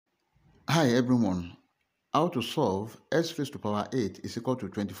Hi everyone, how to solve x raised to power 8 is equal to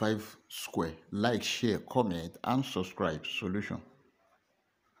 25 square. Like, share, comment and subscribe. Solution.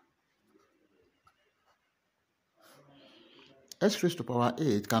 X raised to power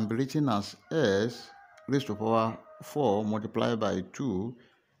 8 can be written as s raised to power 4 multiplied by 2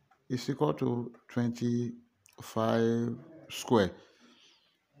 is equal to 25 square.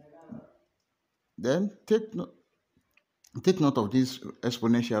 Then take note of this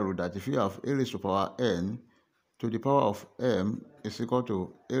exponential rule that if you have a raised to power n to the power of m is equal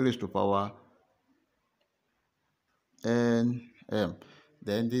to a raised to power nm,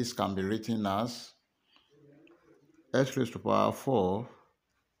 then this can be written as x raised to power 4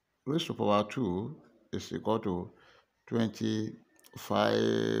 raised to power 2 is equal to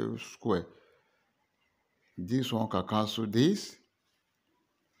 25 square. This one can cancel this.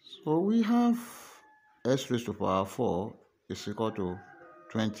 So we have x raised to power 4 is equal to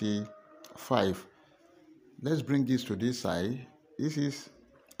 25. Let's bring this to this side. This is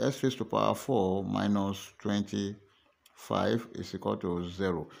x raised to power 4 minus 25 is equal to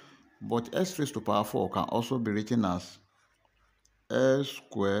 0. But x raised to power 4 can also be written as x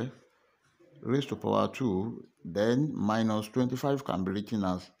square raised to power 2, then minus 25 can be written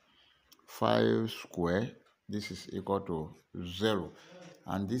as 5 square. This is equal to 0.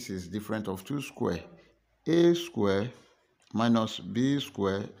 And this is different of 2 square. A square minus b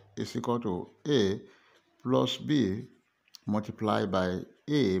square is equal to a plus b multiplied by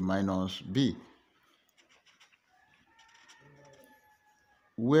a minus b,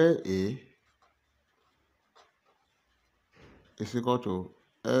 where a is equal to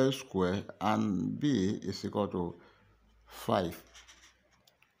x square and b is equal to 5.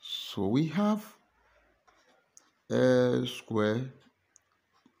 So we have x square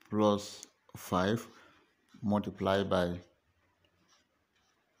plus 5 multiplied by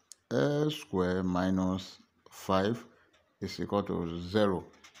x square minus 5 is equal to 0.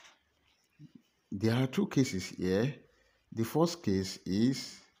 There are two cases here. The first case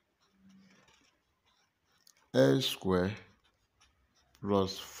is x square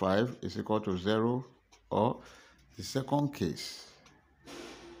plus 5 is equal to 0, or the second case,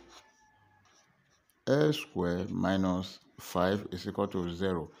 x square minus 5 is equal to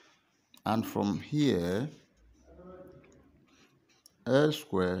 0. And from here, x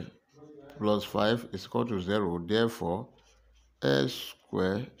square plus 5 is equal to 0. Therefore, x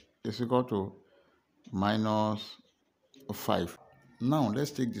square is equal to minus 5. Now, let's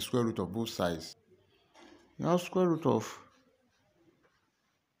take the square root of both sides. You have square root of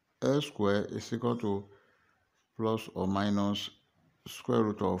x square is equal to plus or minus square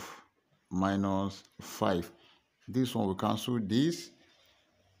root of minus 5. This one will cancel this.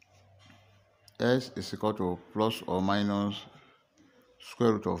 S is equal to plus or minus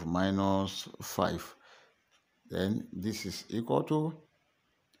square root of minus 5. Then this is equal to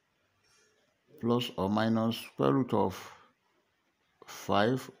plus or minus square root of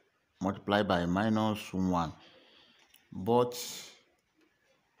 5 multiplied by minus 1. But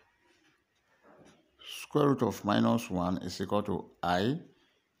square root of minus 1 is equal to I.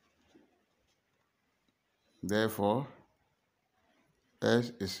 Therefore,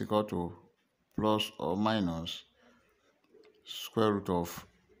 s is equal to plus or minus square root of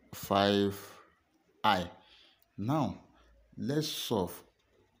 5i. Now, let's solve.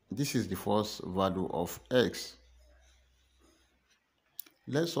 This is the first value of x.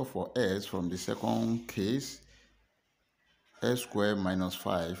 Let's solve for x from the second case. X squared minus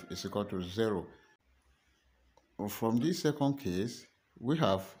 5 is equal to 0. From this second case, we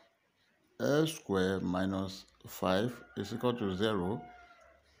have x squared minus 5 is equal to 0.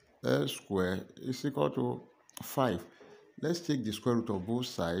 X squared is equal to 5. Let's take the square root of both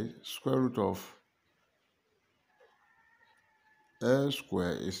sides. Square root of x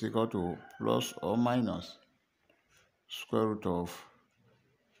squared is equal to plus or minus square root of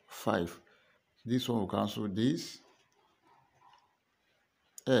 5. This one will cancel this.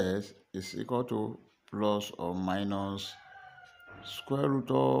 S is equal to plus or minus square root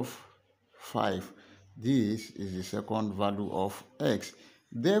of 5. This is the second value of x.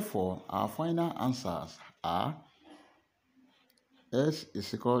 Therefore, our final answers are s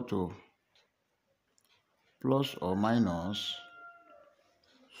is equal to plus or minus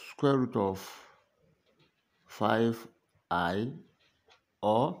square root of 5i,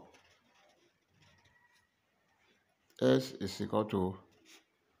 or s is equal to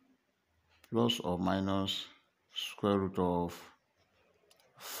plus or minus square root of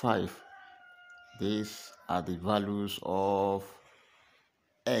 5. These are the values of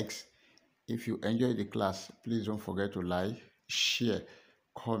x. If you enjoyed the class, please don't forget to like, share,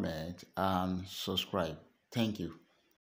 comment, and subscribe. Thank you.